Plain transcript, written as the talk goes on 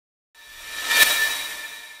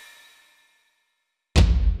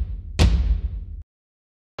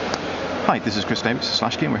Hi, this is Chris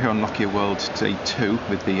Davis/Slashkey, and we're here on Nokia World Day 2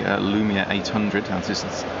 with the Lumia 800. This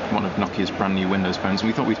is one of Nokia's brand new Windows phones, and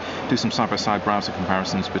we thought we'd do some side-by-side browser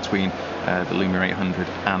comparisons between the Lumia 800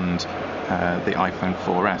 and the iPhone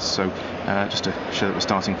 4S. So just to show that we're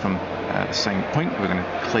starting from the same point, we're going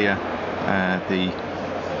to clear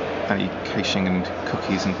any caching and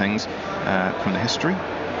cookies and things from the history.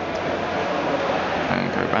 And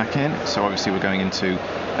go back in. So obviously we're going into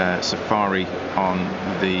Safari on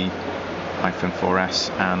the iPhone 4S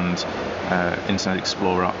and Internet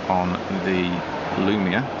Explorer on the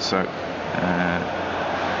Lumia. So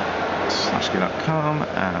slashgear.com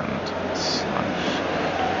and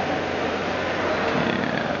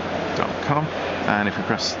slashgear.com, and if we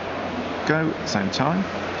press go at the same time,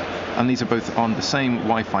 and these are both on the same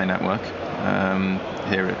Wi-Fi network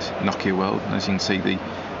here at Nokia World. And as you can see, the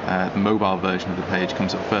mobile version of the page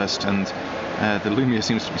comes up first, and the Lumia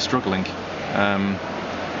seems to be struggling.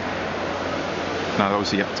 Now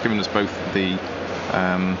obviously it's given us both the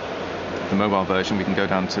mobile version. We can go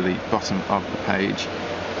down to the bottom of the page.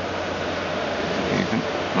 Even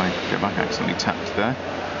if I go back, I accidentally tapped there.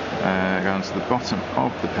 Go down to the bottom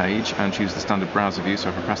of the page and choose the standard browser view. So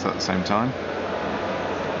if I press that at the same time,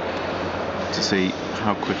 to see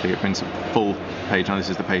how quickly it brings up the full page. Now this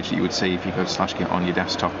is the page that you would see if you go to Slashgear on your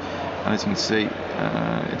desktop, and as you can see,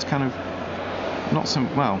 it's kind of not so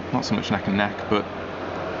much neck and neck, but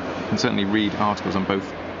you can certainly read articles on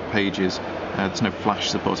both pages. There's no flash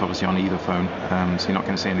support obviously on either phone, so you're not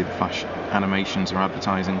going to see any of the flash animations or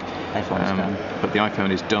advertising. But the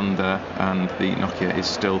iPhone is done there, and the Nokia is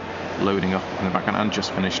still loading up in the background and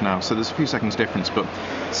just finished now. So there's a few seconds difference, but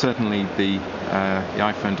certainly the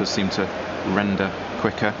iPhone does seem to render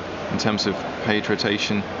quicker. In terms of page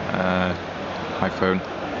rotation, iPhone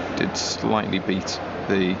did slightly beat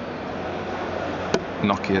the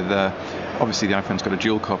Nokia there. Obviously the iPhone's got a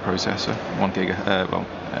dual-core processor,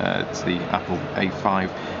 it's the Apple A5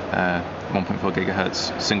 1.4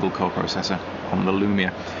 GHz single-core processor on the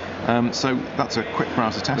Lumia. So that's a quick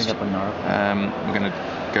browser test. We're going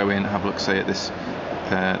to go in and have a look, say, at this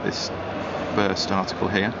first article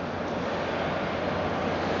here.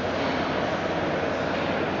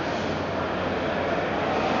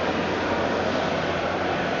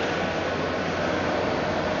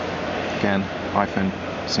 Again, iPhone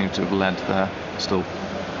seems to have led there, still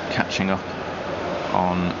catching up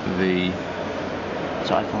on the...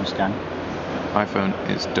 So iPhone's done? iPhone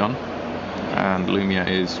is done, and Lumia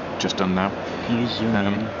is just done now. Can you zoom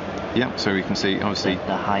in? Yeah, so we can see, obviously...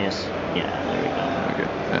 The highest... Yeah, there we go. Very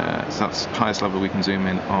good. So that's highest level we can zoom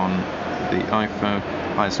in on the iPhone,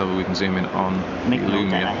 highest level we can zoom in on the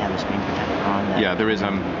Lumia. That I have a screen protector on. Yeah, there is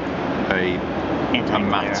a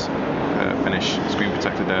matte finish screen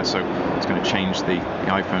protector there, so it's going to change the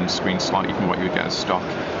iPhone screen slightly from what you would get as stock.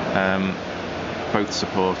 Both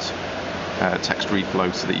support text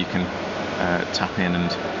reflow, so that you can tap in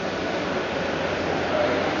and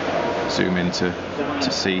zoom in to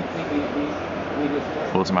see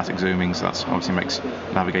automatic zooming, so that obviously makes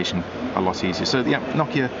navigation a lot easier. So yeah,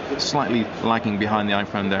 Nokia slightly lagging behind the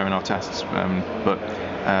iPhone there in our tests, but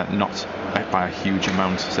not by a huge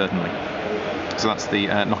amount, certainly. So that's the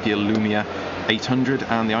Nokia Lumia 800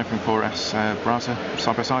 and the iPhone 4S browser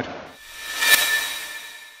side by side.